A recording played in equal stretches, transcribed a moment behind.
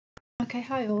Okay,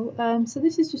 hi all. So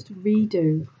this is just a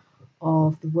redo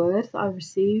of the word that I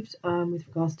received with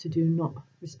regards to do not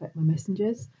respect my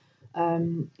messengers.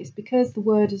 It's because the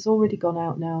word has already gone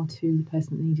out now to the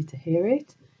person that needed to hear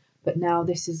it, but now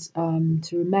this is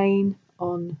to remain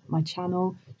on my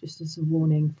channel just as a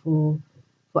warning for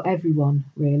everyone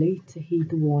really to heed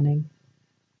the warning.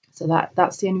 So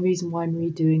that's the only reason why I'm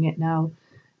redoing it now,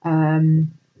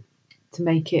 to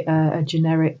make it a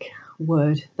generic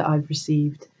word that I've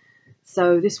received.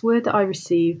 So this word that I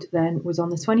received then was on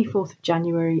the 24th of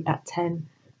January at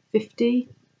 10:50,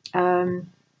 and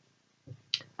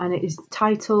it is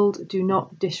titled, "Do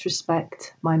not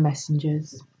disrespect my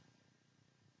messengers."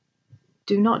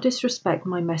 Do not disrespect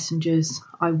my messengers,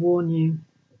 I warn you.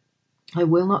 I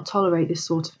will not tolerate this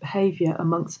sort of behaviour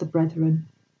amongst the brethren.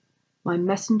 My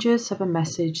messengers have a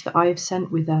message that I have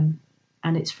sent with them,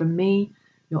 and it's from me,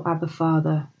 your Abba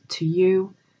Father, to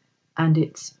you, and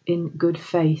it's in good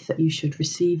faith that you should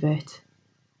receive it.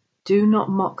 Do not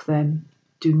mock them,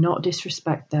 do not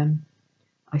disrespect them.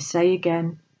 I say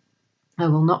again, I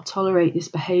will not tolerate this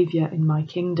behaviour in my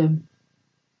kingdom.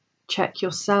 Check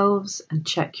yourselves and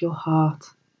check your heart.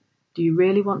 Do you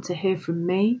really want to hear from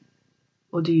me?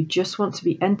 Or do you just want to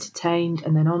be entertained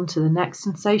and then on to the next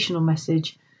sensational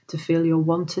message to feel your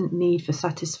wanton need for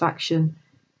satisfaction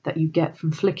that you get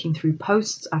from flicking through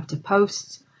posts after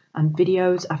posts and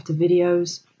videos after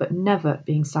videos, but never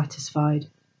being satisfied?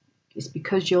 It's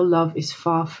because your love is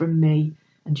far from me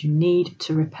and you need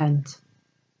to repent.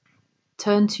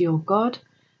 Turn to your God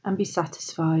and be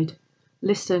satisfied.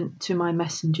 Listen to my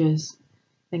messengers.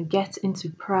 Then get into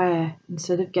prayer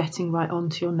instead of getting right on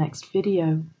to your next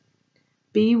video.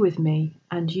 Be with me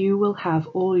and you will have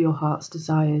all your heart's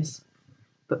desires.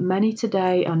 But many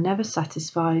today are never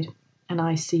satisfied, and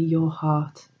I see your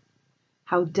heart.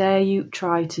 How dare you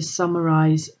try to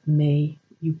summarize me?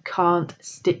 You can't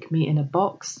stick me in a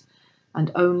box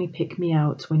and only pick me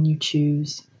out when you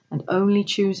choose, and only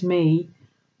choose me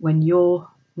when you're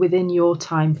within your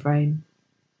time frame.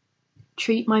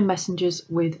 Treat my messengers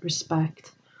with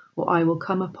respect, or I will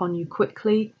come upon you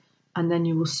quickly, and then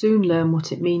you will soon learn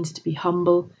what it means to be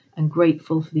humble and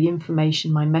grateful for the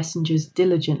information my messengers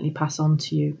diligently pass on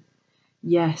to you.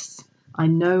 Yes, I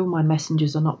know my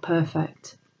messengers are not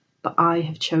perfect, but I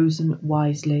have chosen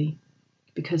wisely,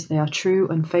 because they are true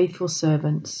and faithful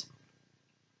servants.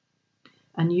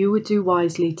 And you would do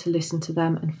wisely to listen to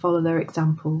them and follow their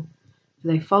example, for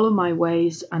they follow my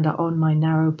ways and are on my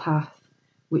narrow path,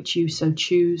 which you so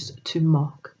choose to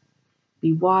mock.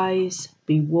 Be wise,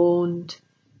 be warned,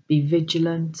 be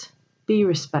vigilant, be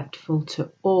respectful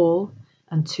to all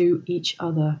and to each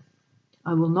other.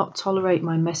 I will not tolerate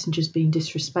my messengers being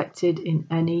disrespected in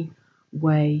any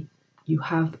way. You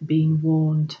have been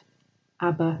warned.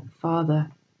 Abba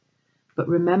Father. But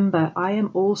remember, I am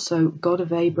also God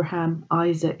of Abraham,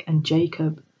 Isaac, and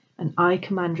Jacob, and I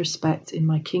command respect in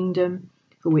my kingdom,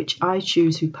 for which I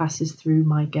choose who passes through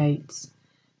my gates.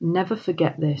 Never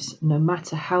forget this, no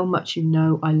matter how much you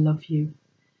know I love you.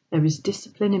 There is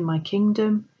discipline in my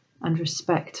kingdom and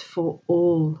respect for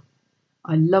all.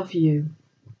 I love you,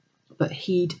 but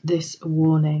heed this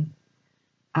warning.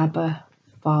 Abba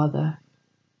Father.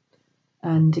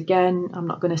 And again, I'm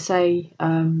not going to say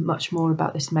much more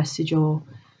about this message or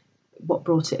what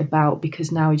brought it about,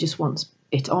 because now he just wants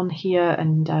it on here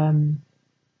and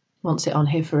wants it on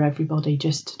here for everybody,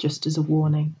 just as a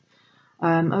warning.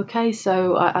 Okay,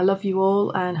 so I love you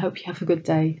all and hope you have a good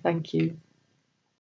day. Thank you.